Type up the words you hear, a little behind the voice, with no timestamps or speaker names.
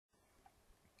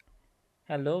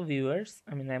Hello viewers,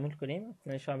 আমি নাইমুল করিম।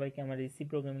 আপনাদের সবাইকে আমার সি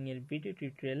প্রোগ্রামিং এর ভিডিও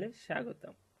টিউটোরিয়ালে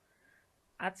স্বাগতম।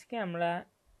 আজকে আমরা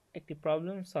একটি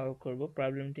প্রবলেম সলভ করব।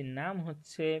 প্রবলেমটির নাম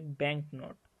হচ্ছে ব্যাংক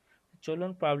নোট।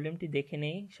 চলুন প্রবলেমটি দেখে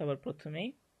নেই। সবার প্রথমেই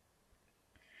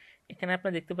এখানে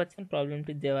আপনারা দেখতে পাচ্ছেন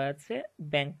প্রবলেমটি দেওয়া আছে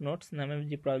ব্যাংক নোটস নামের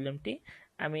যে প্রবলেমটি।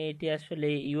 আমি এটি আসলে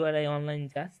ইউআরআই অনলাইন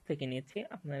জাস্ট থেকে নিয়েছি,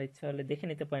 আপনার ইচ্ছা হলে দেখে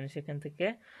নিতে পারেন সেখান থেকে।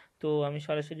 তো আমি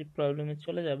সরাসরি প্রবলেমে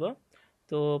চলে যাব।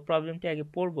 তো প্রবলেমটি আগে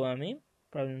পড়বো আমি।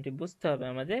 প্রবলেমটি বুঝতে হবে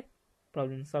আমাদের।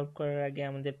 প্রবলেম সলভ করার আগে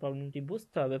আমাদের প্রবলেমটি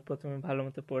বুঝতে হবে প্রথমে ভালো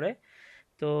মতো পড়ে।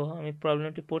 তো আমি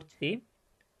প্রবলেমটি পড়ছি।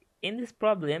 In this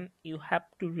problem, you have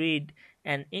to read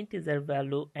an integer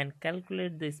value and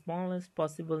calculate the smallest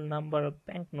possible number of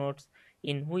banknotes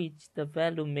in which the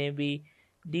value may be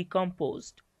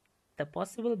decomposed. The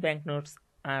possible banknotes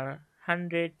are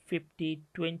 100, 50,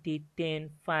 20, 10,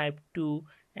 5, 2,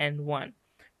 and 1.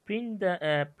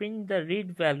 Print the read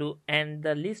value and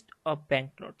the list of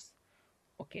banknotes.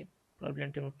 Okay,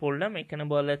 প্রবলেমটি আমি পড়লাম। এখানে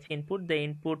বলা আছে input the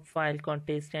input file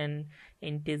contains an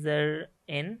integer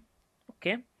n.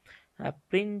 Okay,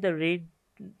 print the read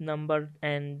number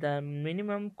and the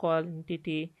minimum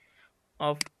quantity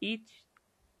of each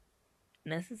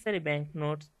necessary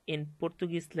banknotes in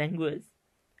Portuguese language.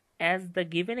 As the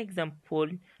given example,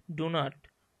 do not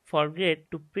forget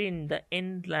to print the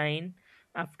end line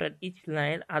after each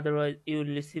line, otherwise you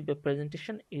will receive a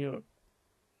presentation error.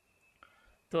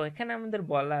 তো এখানে আমাদের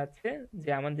বলা আছে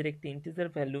যে আমাদের একটি integer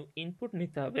value input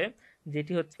নিতে হবে,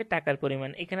 যেটি হচ্ছে টাকার পরিমাণ।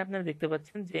 এখানে আপনারা দেখতে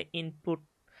পাচ্ছেন যে ইনপুট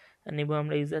নেব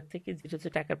আমরা ইউজার থেকে, যেটা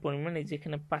হচ্ছে টাকার পরিমাণ। এই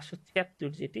যেখানে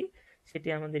 576 যেটি, সেটি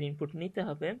আমাদের ইনপুট নিতে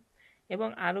হবে। এবং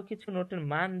আরও কিছু নোটের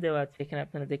মান দেওয়া আছে এখানে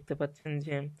আপনারা দেখতে পাচ্ছেন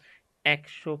যে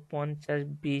 100, 50,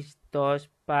 20, 10,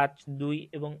 5, 2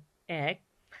 এবং 1,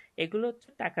 এগুলো হচ্ছে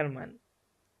টাকার মান।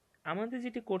 আমাদের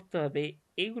যেটি করতে হবে,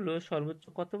 এইগুলো সর্বোচ্চ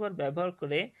কতবার ব্যবহার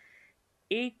করে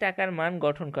এই টাকার মান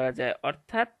গঠন করা যায়,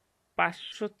 অর্থাৎ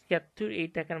 576 এই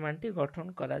টাকার মানটি গঠন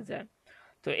করা যায়।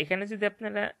 তো এখানে যদি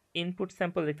আপনারা ইনপুট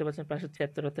স্যাম্পল দেখতে পাচ্ছেন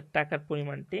 576 অর্থাৎ টাকার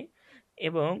পরিমাণটি,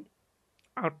 এবং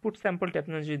আউটপুট স্যাম্পলটি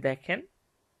আপনারা যদি দেখেন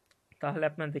তাহলে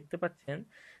আপনারা দেখতে পাচ্ছেন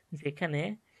যে এখানে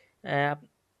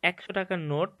 100 টাকার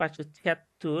নোট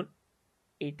 576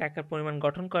 এই টাকার পরিমাণ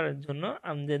গঠন করার জন্য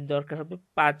আমাদের দরকার হবে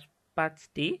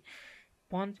পাঁচটি।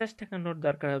 50 টাকার নোট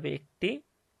দরকার হবে একটি,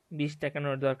 20 টাকার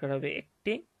নোট দরকার হবে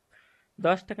একটি,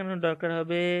 10 টাকার নোট দরকার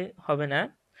হবে না,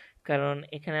 কারণ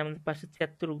এখানে আমাদের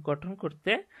 576 গঠন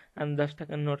করতে আমাদের 10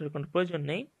 টাকার নোটের কোনো প্রয়োজন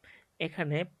নেই।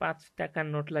 এখানে 5 টাকার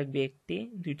নোট লাগবে একটি,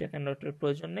 2 টাকার নোটের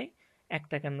প্রয়োজন নেই, 1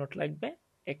 টাকার নোট লাগবে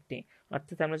একটি।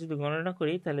 অর্থাৎ আমরা যদি গণনা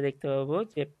করি তাহলে দেখতে পাবো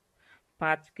যে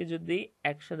 5কে যদি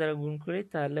 100 দ্বারা গুণ করি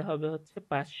তাহলে হবে হচ্ছে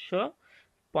 500,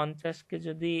 50কে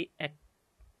যদি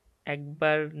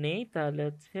একবার নেই তাহলে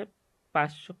হচ্ছে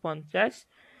 550,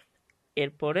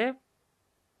 এরপরে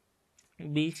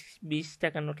 20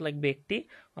 টাকার নোট লাগবে একটি,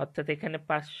 অর্থাৎ এখানে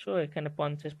 500, এখানে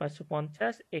 50,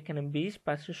 550, এখানে 20,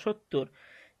 570,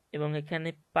 এবং এখানে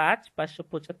 5,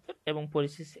 575 এবং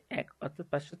পরিশেষে 1, অর্থাৎ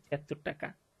 576 টাকা।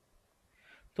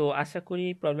 তো আশা করি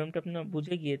প্রবলেমটা আপনারা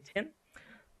বুঝে গিয়েছেন।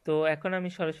 তো এখন আমি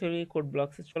সরাসরি কোড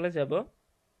ব্লকসে চলে যাব।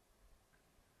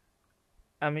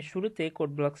 আমি শুরুতে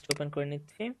কোড ব্লকসটা ওপেন করে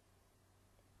নিচ্ছি।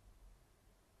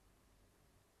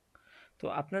 তো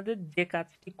আপনাদের যে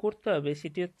কাজটি করতে হবে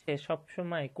সেটি হচ্ছে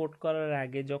সবসময় কোড করার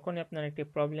আগে যখনই আপনারা একটি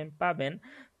প্রবলেম পাবেন,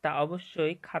 তা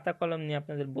অবশ্যই খাতা কলম নিয়ে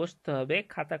আপনাদের বসতে হবে।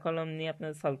 খাতা কলম নিয়ে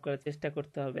আপনাদের সলভ করার চেষ্টা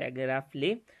করতে হবে আগে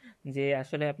রাফলি, যে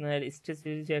আসলে আপনার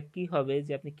স্ট্র্যাটেজি কি হবে,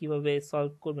 যে আপনি কিভাবে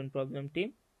সলভ করবেন প্রবলেমটি।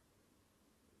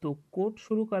 তো কোড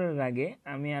শুরু করার আগে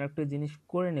আমি আর একটা জিনিস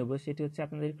করে নেব, সেটি হচ্ছে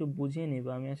আপনাদের একটু বুঝিয়ে নেব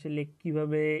আমি আসলে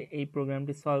কিভাবে এই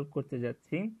প্রোগ্রামটি সলভ করতে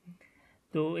যাচ্ছি।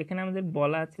 তো এখানে আমাদের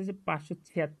বলা আছে যে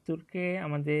 576কে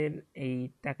আমাদের এই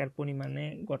টাকার পরিমাণে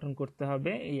গঠন করতে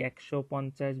হবে, এই 100,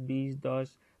 50, 20, 10,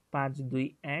 5, 2,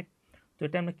 1। তো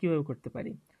এটা আমরা কিভাবে করতে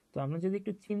পারি? তো আমরা যদি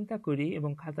একটু চিন্তা করি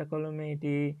এবং খাতা কলমে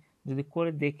এটি যদি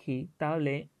করে দেখি,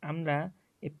 তাহলে আমরা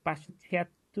এই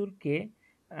 576কে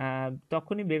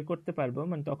তখনই বের করতে পারবো,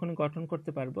 মানে তখনই গঠন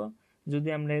করতে পারবো যদি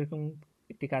আমরা এরকম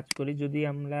একটি কাজ করি। যদি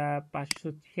আমরা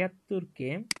 576কে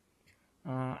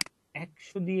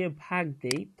 100 দিয়ে ভাগ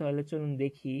দেই, তাহলে চলুন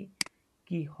দেখি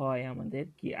কি হয়, আমাদের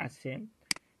কি আসে।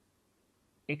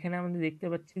 এখানে আমাদের দেখতে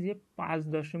পাচ্ছি যে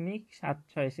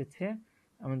 5.76 এসেছে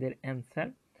আমাদের অ্যান্সার।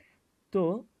 তো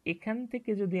এখান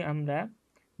থেকে যদি আমরা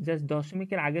জাস্ট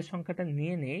দশমিকের আগের সংখ্যাটা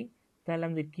নিয়ে নেই তাহলে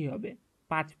আমাদের কি হবে,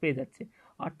 5 পেয়ে যাচ্ছে।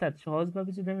 অর্থাৎ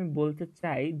সহজভাবে যদি আমি বলতে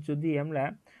চাই, যদি আমরা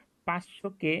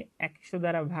 500কে 100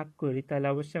 দ্বারা ভাগ করি তাহলে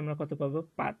অবশ্যই আমরা কত পাবো,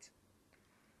 5।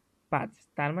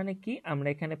 তার মানে কি, আমরা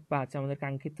এখানে 5 আমাদের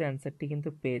কাঙ্ক্ষিত অ্যান্সারটি কিন্তু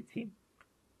পেয়েছি।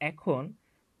 এখন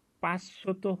 500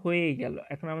 তো হয়েই গেল,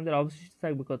 এখন আমাদের অবশিষ্ট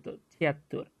থাকবে কত?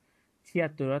 76।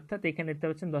 76 অর্থাৎ এখানে দেখতে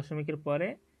পাচ্ছেন দশমিকের পরে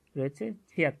রয়েছে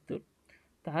 76।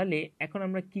 তাহলে এখন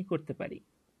আমরা কি করতে পারি?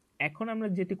 এখন আমরা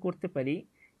যেটি করতে পারি,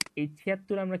 এই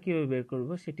 76 আমরা কিভাবে বের করব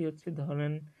সেটি হচ্ছে,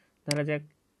 ধরা যাক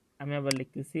আমি আবার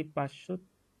লিখতেছি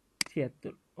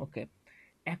 576। ওকে,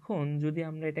 এখন যদি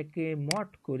আমরা এটাকে মড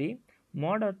করি,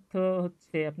 মড অর্থ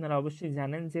হচ্ছে আপনারা অবশ্যই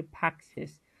জানেন যে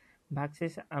ভাগশেষ।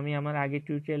 ভাগশেষ আমি আমার আগে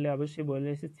টিউটোরিয়ালে অবশ্যই বলে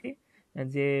এসেছি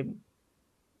যে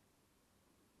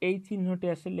এই চিহ্নটি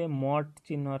আসলে মড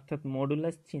চিহ্ন অর্থাৎ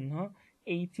মডুলাস চিহ্ন।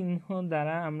 এই চিহ্ন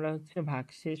দ্বারা আমরা হচ্ছে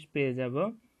ভাগশেষ পেয়ে যাব।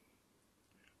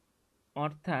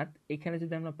 অর্থাৎ এখানে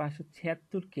যদি আমরা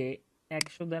 576কে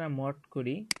 100 দ্বারা মড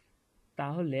করি,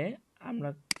 তাহলে আমরা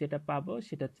যেটা পাবো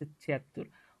সেটা হচ্ছে 76।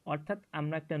 অর্থাৎ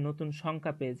আমরা একটা নতুন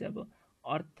সংখ্যা পেয়ে যাব।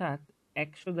 অর্থাৎ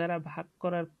 100 দ্বারা ভাগ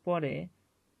করার পরে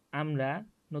আমরা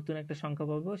নতুন একটা সংখ্যা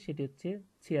পাবো, সেটি হচ্ছে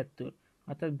 76।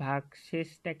 অর্থাৎ ভাগ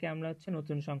শেষটাকে আমরা হচ্ছে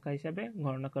নতুন সংখ্যা হিসাবে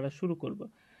গণনা করা শুরু করব।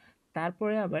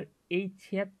 তারপরে আবার এই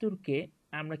 76কে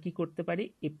আমরা কি করতে পারি,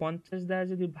 এই 50 দ্বারা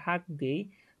যদি ভাগ দেই,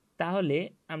 তাহলে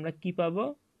আমরা কি পাবো?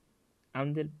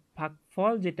 আমাদের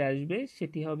ভাগফল যেটা আসবে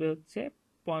সেটি হবে হচ্ছে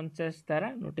 50 দ্বারা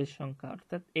নোটের সংখ্যা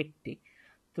অর্থাৎ একটি।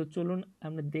 তো চলুন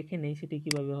আমরা দেখে নেই সেটি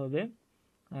কিভাবে হবে।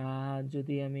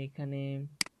 যদি আমি এখানে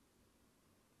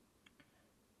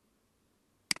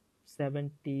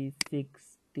 76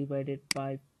 ডিভাইডেড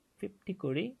বাই 50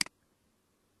 করি,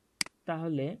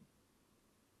 তাহলে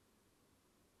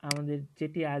আমাদের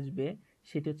যেটি আসবে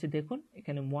সেটি হচ্ছে, দেখুন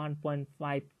এখানে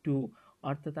 1.52,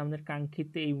 অর্থাৎ আমাদের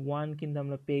কাঙ্ক্ষিত এই 1 কিন্তু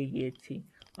আমরা পেয়ে গিয়েছি।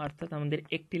 অর্থাৎ আমাদের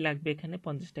একটি লাগবে, এখানে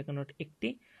 50 টাকা নোট একটি।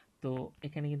 তো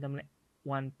এখানে কিন্তু আমরা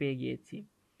 1 পেয়ে গিয়েছি।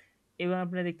 এবার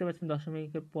আপনারা দেখতে পাচ্ছেন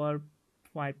দশমিকের পর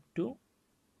 52।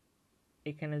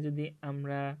 এখানে যদি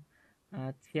আমরা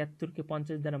 76কে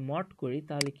 50 দ্বারা মড করি,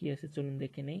 তাহলে কি আসে চলুন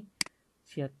দেখে নেই।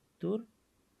 76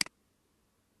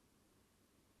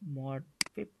 মড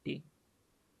 50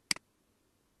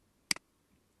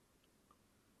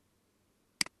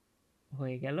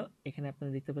 হয়ে গেল। এখানে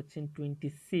আপনারা দেখতে পাচ্ছেন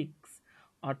 26,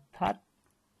 অর্থাৎ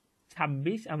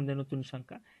 26 আমাদের নতুন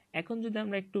সংখ্যা। এখন যদি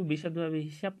আমরা একটু বিশদভাবে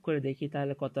হিসাব করে দেখি,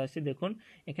 তাহলে কত আসে দেখুন।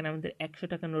 এখানে আমাদের 100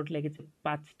 টাকা নোট লেগেছে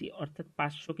 5টি, অর্থাৎ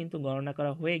 500 কিন্তু গণনা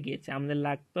করা হয়ে গিয়েছে। আমাদের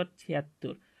লাগতো 76।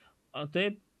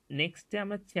 অতএব নেক্সটে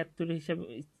আমরা 76 হিসাবে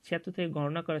 76 থেকে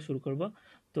গণনা করা শুরু করব।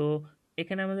 তো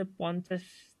এখানে আমাদের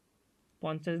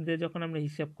 50 দিয়ে যখন আমরা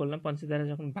হিসাব করলাম, 50 দ্বারা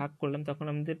যখন ভাগ করলাম, তখন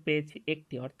আমাদের পেয়েছি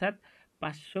একটি, অর্থাৎ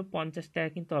 550 টাকা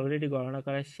কিন্তু অলরেডি গণনা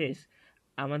করা শেষ।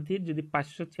 আমাদের যদি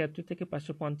 576 থেকে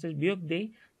 550 বিয়োগ দেই,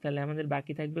 তাহলে আমাদের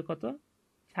বাকি থাকবে কত?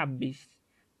 26।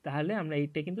 তাহলে আমরা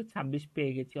এইটা কিন্তু 26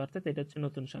 পেয়ে গেছি, অর্থাৎ এটা হচ্ছে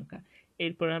নতুন সংখ্যা।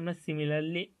 এরপরে আমরা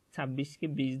সিমিলারলি 26কে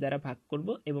 20 দ্বারা ভাগ করব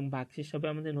এবং ভাগশেষ হবে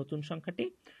আমাদের নতুন সংখ্যাটি।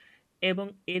 এবং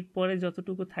এরপরে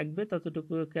যতটুকু থাকবে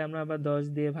ততটুকুকে আমরা আবার 10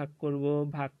 দিয়ে ভাগ করব,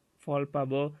 ভাগফল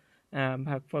পাবো,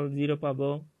 ভাগফল 0 পাবো,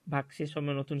 ভাগশেষ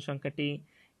হবে নতুন সংখ্যাটি।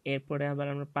 এরপরে আবার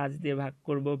আমরা 5 দিয়ে ভাগ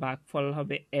করব, ভাগফল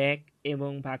হবে 1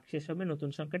 এবং ভাগশেষ হবে নতুন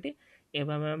সংখ্যাটি।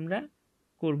 এভাবে আমরা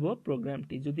করব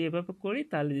প্রোগ্রামটি। যদি এভাবে করি,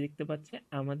 তাহলে দেখতে পাচ্ছি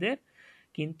আমাদের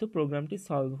কিন্তু প্রোগ্রামটি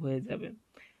সলভ হয়ে যাবে।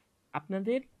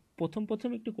 আপনাদের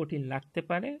প্রথম একটু কঠিন লাগতে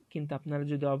পারে, কিন্তু আপনারা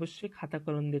যদি অবশ্যই খাতা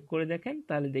কলম দিয়ে করে দেখেন,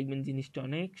 তাহলে দেখবেন জিনিসটা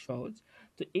অনেক সহজ।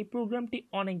 তো এই প্রোগ্রামটি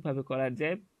অনেকভাবে করা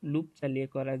যায়, লুপ চালিয়ে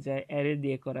করা যায়, অ্যারে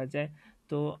দিয়ে করা যায়।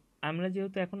 তো আমরা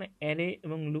যেহেতু এখনো অ্যারে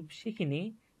এবং লুপ শিখিনি,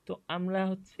 তো আমরা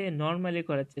হচ্ছে নর্মালি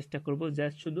করার চেষ্টা করব,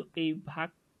 জাস্ট শুধু এই ভাগ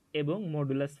এবং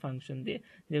মডুলাস ফাংশন দিয়ে,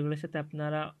 যেগুলোর সাথে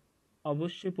আপনারা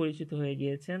অবশ্যই পরিচিত হয়ে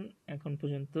গিয়েছেন এখন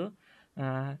পর্যন্ত।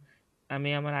 আমি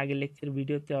আমার আগের লেকচার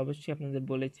ভিডিওতে অবশ্যই আপনাদের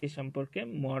বলেছি সম্পর্কে,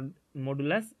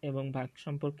 মডুলাস এবং ভাগ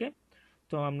সম্পর্কে।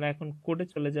 তো আমরা এখন কোডে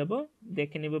চলে যাব,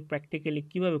 দেখে নেব প্র্যাকটিক্যালি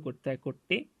কিভাবে করতে হয়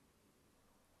কোডটি।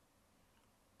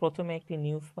 প্রথমে একটি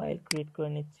নিউ ফাইল ক্রিয়েট করে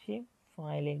নিচ্ছি।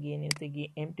 ফাইলে গিয়ে নিতে গিয়ে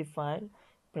এমটি ফাইল,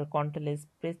 এরপর কন্ট্রোল এস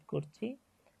প্রেস করছি।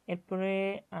 এরপরে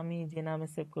আমি যে নামে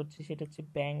সেভ করছি সেটা হচ্ছে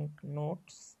ব্যাংক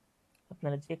নোটস।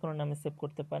 আপনারা যে কোনো নামে সেভ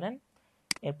করতে পারেন।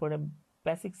 এরপরে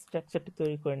বেসিক স্ট্রাকচারটি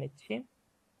তৈরি করে নিচ্ছি,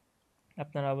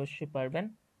 আপনারা অবশ্যই পারবেন।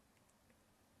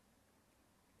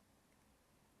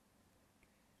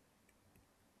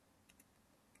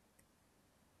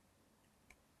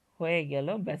 হয়ে গেল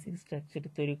বেসিক স্ট্রাকচারটি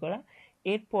তৈরি করা।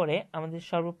 এরপরে আমাদের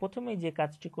সর্বপ্রথমে যে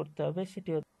কাজটি করতে হবে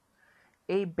সেটি হচ্ছে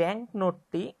এই ব্যাংক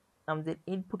নোটটি আমাদের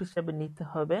ইনপুট হিসাবে নিতে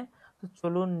হবে। তো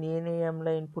চলুন নিয়ে নেই আমরা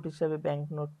ইনপুট হিসাবে ব্যাংক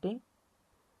নোটটি।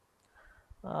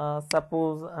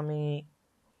 সাপোজ আমি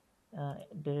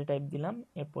ডেটা টাইপ দিলাম,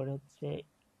 এরপরে হচ্ছে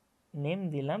নেম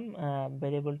দিলাম,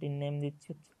 ভ্যারিয়েবলটির নেম দিচ্ছি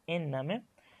হচ্ছে এন নামে।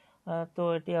 তো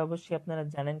এটি অবশ্যই আপনারা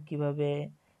জানেন কিভাবে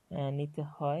নিতে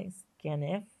হয়।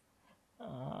 scanf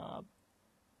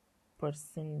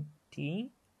 %t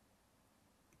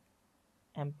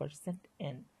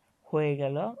n হয়ে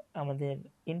গেল আমাদের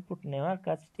ইনপুট নেওয়ার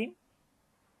কাজটি।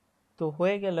 তো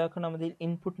হয়ে গেল এখন আমাদের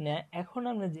ইনপুট নেওয়া। এখন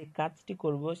আমরা যে কাজটি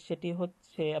করব সেটি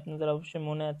হচ্ছে, আপনাদের অবশ্যই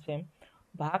মনে আছে,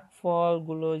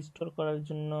 ভাগফলগুলো স্টোর করার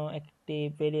জন্য একটি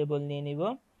ভেরিয়েবল নিয়ে নিব।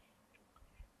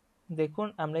 দেখুন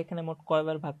আমরা এখানে মোট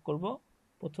কয়বার ভাগ করব।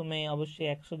 প্রথমে অবশ্যই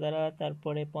 100 দ্বারা,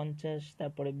 তারপরে 50,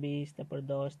 তারপরে 20, তারপরে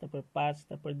 10, তারপরে 5,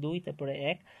 তারপরে 2, তারপরে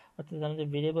 1। অর্থাৎ আমাদের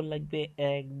ভেরিয়েবল লাগবে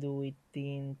 1, 2,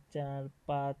 3, 4,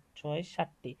 5, 6,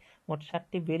 7টি। মোট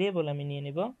 7টি ভেরিয়েবল আমি নিয়ে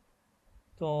নিব।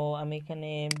 তো আমি এখানে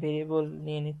ভেরিয়েবল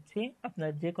নিয়ে নিচ্ছি,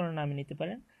 আপনারা যে কোনো নামে নিতে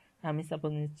পারেন। আমি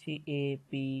সাপোজ নিচ্ছি এ,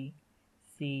 বি,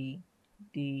 সি,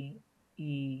 ডি,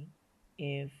 ই,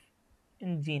 এফ,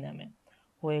 জি নামে।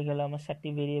 হয়ে গেল আমার 7টি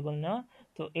ভেরিয়েবল নেওয়া।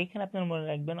 তো এইখানে আপনারা মনে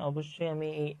রাখবেন অবশ্যই আমি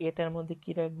এই এটার মধ্যে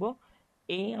কি রাখবো,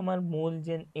 এই আমার মূল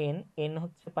যে এন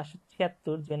হচ্ছে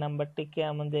 576, যে নাম্বারটিকে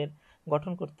আমাদের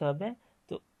গঠন করতে হবে।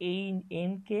 তো এই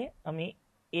এন কে আমি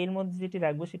এর মধ্যে যেটি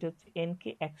রাখবো সেটা হচ্ছে এন কে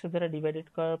 100 দ্বারা ডিভাইডেড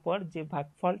করার পর যে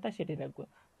ভাগফলটা সেটি রাখবো।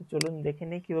 তো চলুন দেখে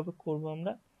নিই কিভাবে করব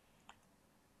আমরা।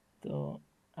 তো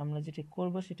আমরা যেটি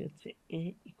করব সেটা হচ্ছে a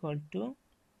equal to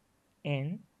n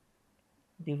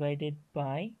divided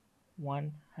by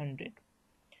 100।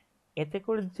 এতে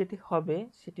করে যেটি হবে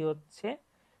সেটি হচ্ছে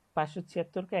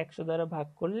 576কে 100 দ্বারা ভাগ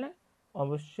করলে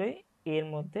অবশ্যই এর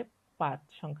মধ্যে 5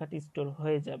 সংখ্যাটি স্টোর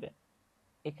হয়ে যাবে।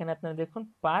 এখানে আপনারা দেখুন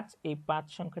 5, এই 5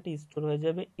 সংখ্যাটি স্টোর হয়ে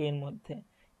যাবে এর মধ্যে।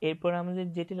 এরপর আমাদের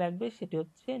যেটি লাগবে সেটি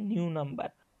হচ্ছে নিউ নাম্বার,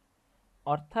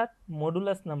 অর্থাৎ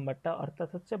মডুলাস নাম্বারটা, অর্থাৎ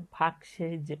হচ্ছে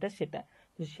ভাগশেষ যেটা সেটা।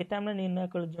 তো সেটা আমরা নির্ণয়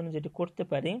করার জন্য যেটি করতে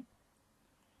পারি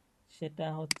সেটা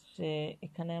হচ্ছে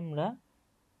এখানে আমরা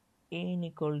n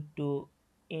equal to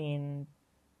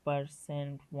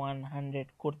n% 100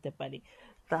 করতে পারি।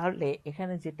 তাহলে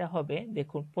এখানে যেটা হবে,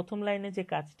 দেখুন প্রথম লাইনে যে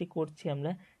কাজটি করছি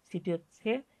আমরা সেটি হচ্ছে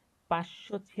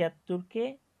 576কে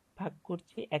ভাগ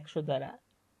করছি 100 দ্বারা,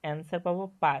 অ্যান্সার পাবো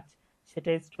 5। সেটা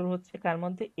স্টোর হচ্ছে কার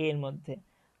মধ্যে, এর মধ্যে।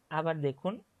 আবার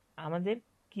দেখুন আমাদের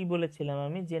কি বলেছিলাম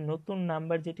আমি, যে নতুন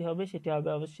নাম্বার যেটি হবে সেটি হবে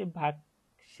অবশ্যই ভাগ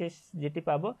শেষ যেটি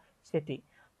পাবো সেটি।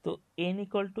 তো n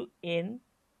equal to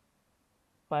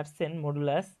n%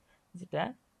 modulus যেটা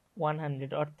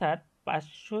 100, অর্থাৎ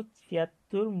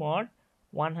 576 মড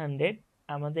 100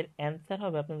 আমাদের অ্যান্সার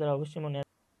হবে। আপনাদের অবশ্যই মনে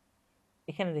আছে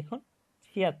এখানে দেখুন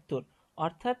 76,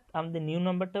 অর্থাৎ আমাদের নিউ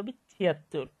নাম্বারটা হবে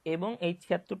 76, এবং এই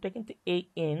 76টা কিন্তু এই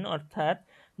এন অর্থাৎ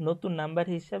নতুন নাম্বার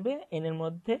হিসাবে এন এর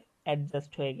মধ্যে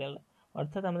অ্যাডজাস্ট হয়ে গেল,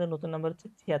 অর্থাৎ আমাদের নতুন নাম্বার হচ্ছে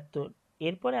 76।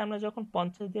 এরপরে আমরা যখন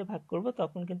 50 দিয়ে ভাগ করব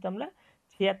তখন কিন্তু আমরা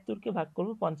 76কে ভাগ করব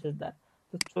 50 দ্বারা।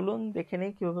 তো চলুন দেখে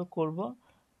নেই কিভাবে করব।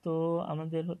 তো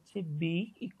আমাদের হচ্ছে বি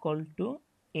ইকুয়াল টু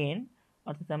এন,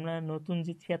 অর্থাৎ আমরা নতুন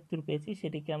যে 76 পেয়েছি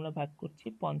সেটিকে আমরা ভাগ করছি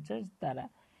 50 দ্বারা,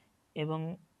 এবং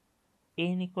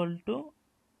n ইকুয়াল টু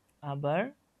আবার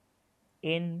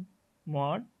n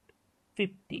মড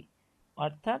 50,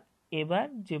 অর্থাৎ এবার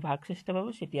যে ভাগশেষটা পাবো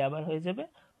সেটি আবার হয়ে যাবে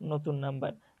নতুন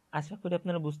নাম্বার। আশা করি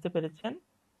আপনারা বুঝতে পেরেছেন।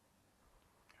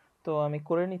 তো আমি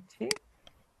করে নিচ্ছি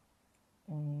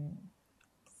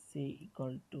c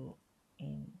equal to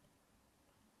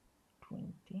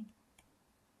n20,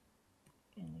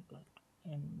 n equal to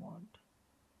n mod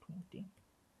 20।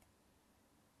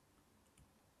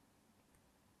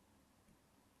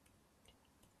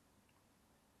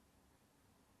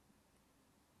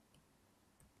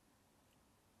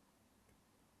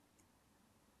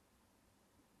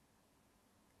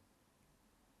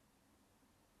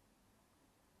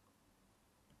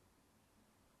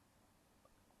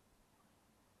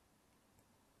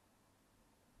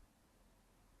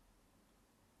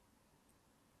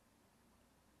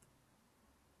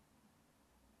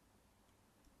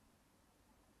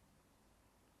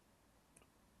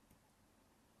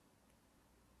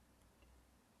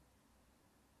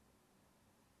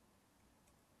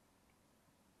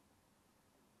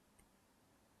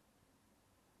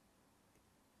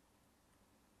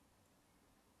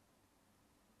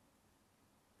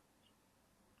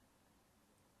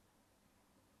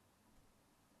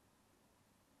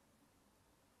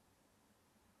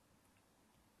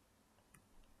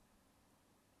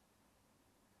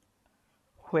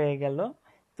 হয়ে গেল।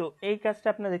 তো এই কাজটা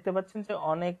আপনারা দেখতে পাচ্ছেন যে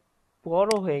অনেক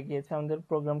বড় হয়ে গিয়েছে আমাদের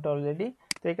প্রোগ্রামটা অলরেডি।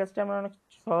 তো এই কাজটা আমরা অনেক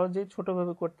সহজেই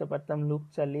ছোটভাবে করতে পারতাম লুপ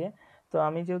চালিয়ে। তো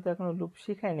আমি যেহেতু এখনো লুপ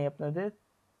শিখাইনি আপনাদের,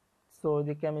 তো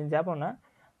ওদিকে আমি যাব না।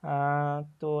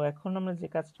 তো এখন আমরা যে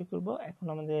কাজটি করব, এখন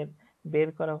আমাদের বের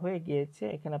করা হয়ে গিয়েছে।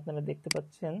 এখানে আপনারা দেখতে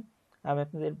পাচ্ছেন, আমি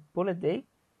আপনাদের বলে দেই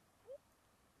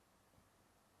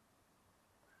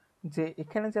যে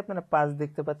এখানে যে আপনারা 5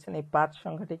 দেখতে পাচ্ছেন, এই 5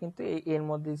 সংখ্যাটি কিন্তু এই এর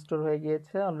মধ্যে স্টোর হয়ে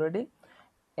গিয়েছে অলরেডি।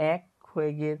 1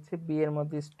 হয়ে গিয়েছে বি এর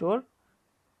মধ্যে স্টোর,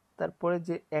 তারপরে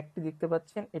যে একটি দেখতে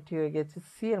পাচ্ছেন এটি হয়ে গেছে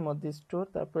সি এর মধ্যে স্টোর,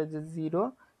 তারপরে যে 0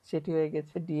 সেটি হয়ে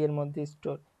গেছে ডি এর মধ্যে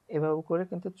স্টোর। এভাবে করে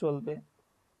কিন্তু চলবে।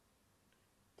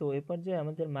 তো এই পর্যায়ে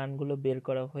আমাদের মানগুলো বের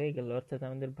করা হয়ে গেল, অর্থাৎ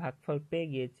আমাদের ভাগফল পেয়ে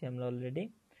গিয়েছি আমরা অলরেডি।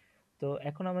 তো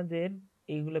এখন আমাদের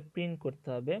এইগুলো প্রিন্ট করতে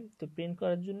হবে। তো প্রিন্ট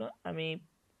করার জন্য আমি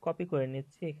কপি করে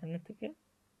নিচ্ছি এখানে থেকে।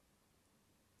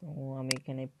 তো আমি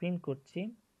এখানে প্রিন্ট করছি,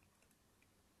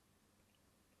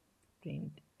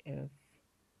 প্রিন্ট এফ,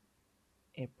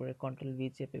 এরপরে কন্ট্রোল ভি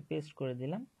চেপে পেস্ট করে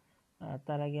দিলাম।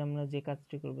 তার আগে আমরা যে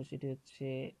কাজটি করব সেটি হচ্ছে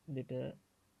দুটা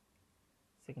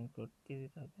সেকেন্ড কোড দিয়ে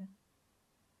দিতে হবে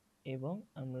এবং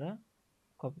আমরা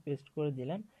কপি পেস্ট করে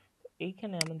দিলাম। তো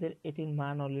এইখানে আমাদের এটির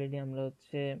মান অলরেডি আমরা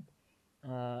হচ্ছে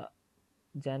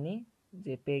জানি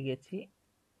যে পেয়ে গেছি,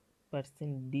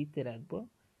 %d তে রাখবো।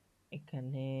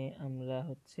 এখানে আমরা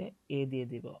হচ্ছে এ দিয়ে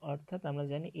দিব, অর্থাৎ আমরা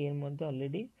জানি এর মধ্যে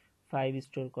অলরেডি 5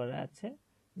 স্টোর করা আছে,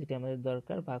 যেটা আমাদের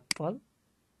দরকার ভাগফল।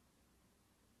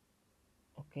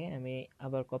 ওকে, আমি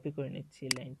আবার কপি করে নিচ্ছি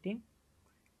লাইনটি।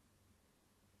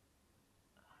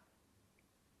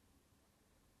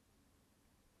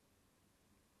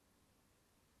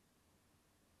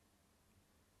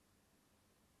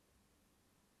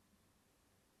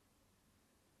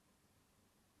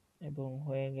 এবং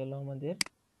হয়ে গেল আমাদের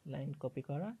লাইন কপি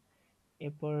করা।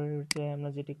 এরপর যে আমরা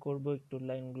যেটি করব, একটু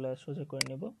লাইনগুলো সোজা করে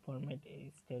নেব ফরম্যাট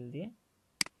স্টাইল দিয়ে।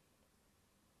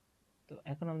 তো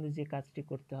এখন আমাদের যে কাজটি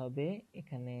করতে হবে,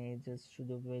 এখানে জাস্ট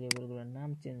শুধু ভেরিয়েবলগুলোর নাম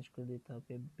চেঞ্জ করে দিতে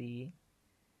হবে, B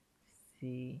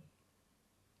C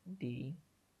D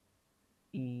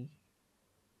E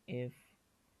F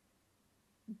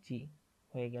G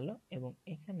হয়ে গেল। এবং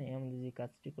এখানে আমাদের যে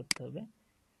কাজটি করতে হবে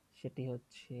সেটি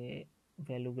হচ্ছে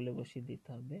ভ্যালুগুলো বসিয়ে দিতে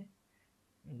হবে।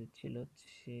 আমাদের ছিল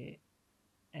হচ্ছে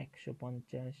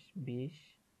 150, 20,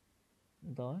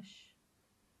 10,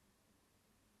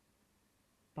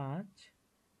 5,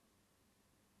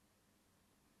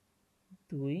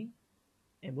 2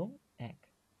 এবং 1।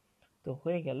 তো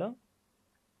হয়ে গেল।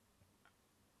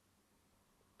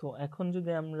 তো এখন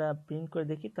যদি আমরা প্রিন্ট করে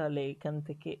দেখি তাহলে এখান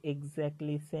থেকে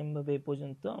এক্স্যাক্টলি সেম ভাবে এই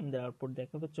পর্যন্ত আমাদের আউটপুট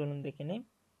দেখাবে। চলুন দেখে নেই।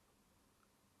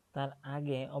 তার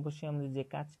আগে অবশ্যই আমাদের যে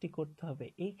কাজটি করতে হবে,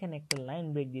 এইখানে একটা লাইন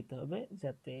ব্রেক দিতে হবে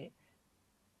যাতে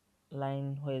লাইন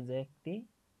হয়ে যায় একটি।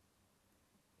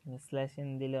 স্ল্যাশ এন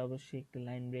দিলে অবশ্যই একটি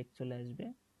লাইন ব্রেক চলে আসবে।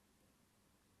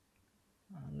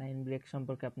 লাইন ব্রেক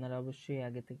সম্পর্কে আপনারা অবশ্যই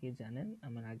আগে থেকেই জানেন,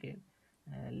 আমার আগের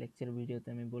লেকচার ভিডিওতে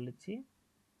আমি বলেছি,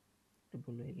 একটু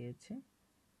ভুল হয়ে গিয়েছে।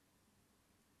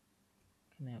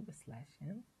 এখানে হবে slash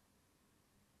N,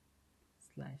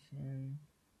 slash N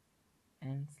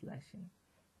and slash N.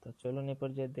 তো চলুন এ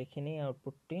পর্যায়ে দেখে নিই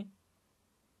আউটপুটটি।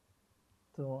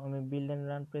 তো আমি বিল্ড এন্ড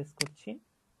রান প্রেস করছি,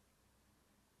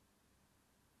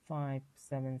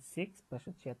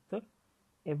 576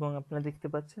 এবং আপনারা দেখতে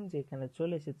পাচ্ছেন যে এখানে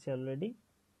চলে এসেছে অলরেডি,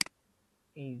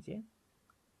 এই যে।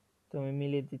 তো আমি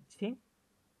মিলিয়ে দিচ্ছি,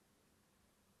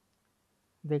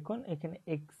 দেখুন এখানে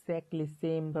এক্স্যাক্টলি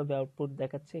সেম ভাবে আউটপুট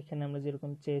দেখাচ্ছে, এখানে আমরা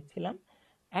যেরকম চেয়েছিলাম।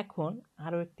 এখন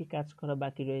আরো একটি কাজ করা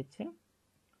বাকি রয়েছে।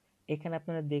 এখানে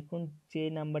আপনারা দেখুন যে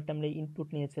নাম্বারটা আমরা ইনপুট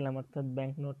নিয়েছিলাম, অর্থাৎ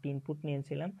ব্যাংক নোট ইনপুট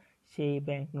নিয়েছিলাম, সেই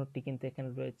ব্যাংক নোটটি কিন্তু এখানে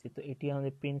রয়েছে। তো এটি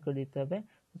আমাদের প্রিন্ট করে দিতে হবে।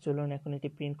 চলুন এখন এটি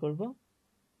প্রিন্ট করব।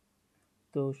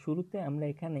 তো শুরুতে আমরা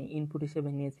এখানে ইনপুট হিসেবে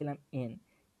নিয়েছিলাম এন।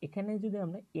 এখানে যদি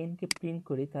আমরা এন কে প্রিন্ট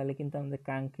করি তাহলে কিন্তু আমাদের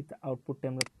কাঙ্ক্ষিত আউটপুটটা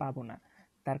আমরা পাবো না।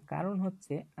 তার কারণ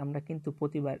হচ্ছে আমরা কিন্তু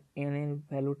প্রতিবার এন এর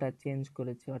ভ্যালুটা চেঞ্জ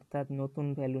করেছি, অর্থাৎ নতুন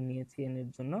ভ্যালু নিয়েছি এন এর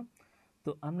জন্য। তো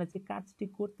আমরা যে কাজটি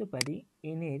করতে পারি,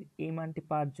 এন এর এই মানটি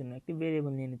পাওয়ার জন্য একটি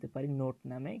ভেরিয়েবল নিয়ে নিতে পারি নোট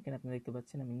নামে। এখানে আপনারা দেখতে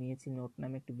পাচ্ছেন আমি নিয়েছি নোট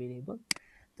নামে একটি ভেরিয়েবল।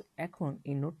 তো এখন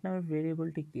এই নোট নামের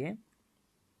ভেরিয়েবলটিকে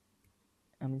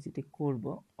আমি যেটি করব,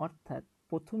 অর্থাৎ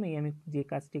প্রথমেই আমি যে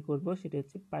কাজটি করব সেটা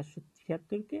হচ্ছে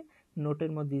 576কে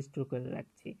নোটের মধ্যে স্টোর করে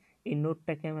রাখছি। এই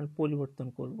নোটটাকে আমি পরিবর্তন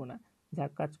করব না, যা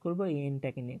কাজ করব এই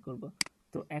এনটাকে নিয়ে করব।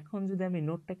 তো এখন যদি আমি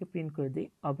নোটটাকে প্রিন্ট করে দিই,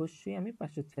 অবশ্যই আমি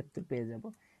 576 পেয়ে যাব।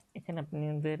 এখানে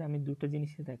আপনাদের আমি দুটো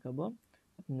জিনিসই দেখাবো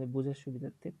আপনাদের বোঝার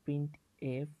সুবিধার্থে। Print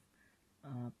F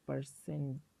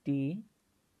 %d,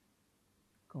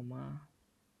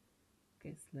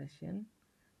 slash N.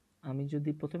 আমি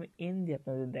যদি প্রথমে এন দিয়ে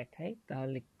আপনাদের দেখাই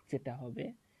তাহলে যেটা হবে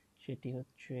সেটি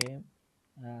হচ্ছে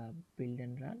বিল্ড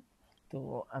এন্ড রান। তো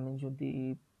আমি যদি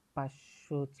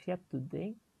 576 দেই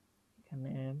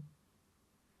এখানে,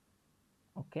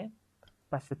 ওকে,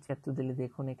 576 দিলে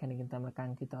দেখুন এখানে কিন্তু আমরা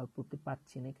কাঙ্ক্ষিত আউটপুটটি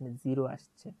পাচ্ছি না, এখানে 0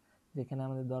 আসছে, যেখানে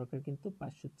আমাদের দরকার কিন্তু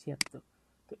 576।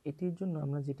 তো এটির জন্য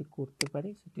আমরা যেটি করতে পারি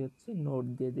সেটি হচ্ছে নোট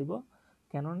দিয়ে দেব,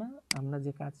 কেননা আমরা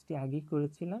যে কাজটি আগেই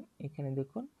করেছিলাম এখানে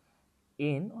দেখুন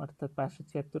এন অর্থাৎ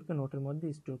 576কে নোটের মধ্যে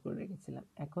স্টোর করে রেখেছিলাম।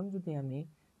 এখন যদি আমি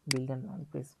বিল্ড এন্ড রান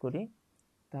প্রেস করি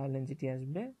তাহলে যেটি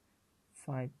আসবে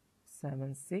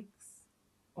 76।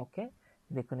 ওকে,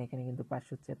 দেখুন এখানে কিন্তু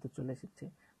 576 চলে এসেছে।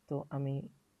 তো আমি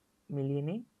মিলিয়ে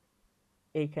নিই।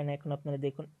 এইখানে এখন আপনারা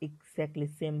দেখুন এক্স্যাক্টলি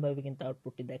সেম ভাবে কিন্তু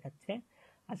আউটপুটটি দেখাচ্ছে।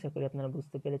 আশা করি আপনারা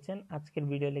বুঝতে পেরেছেন। আজকের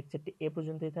ভিডিও লেকচারটি এ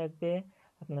পর্যন্তই থাকবে।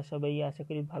 আপনারা সবাই আশা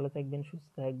করি ভালো থাকবেন, সুস্থ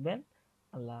থাকবেন।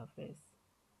 আল্লাহ হাফেজ।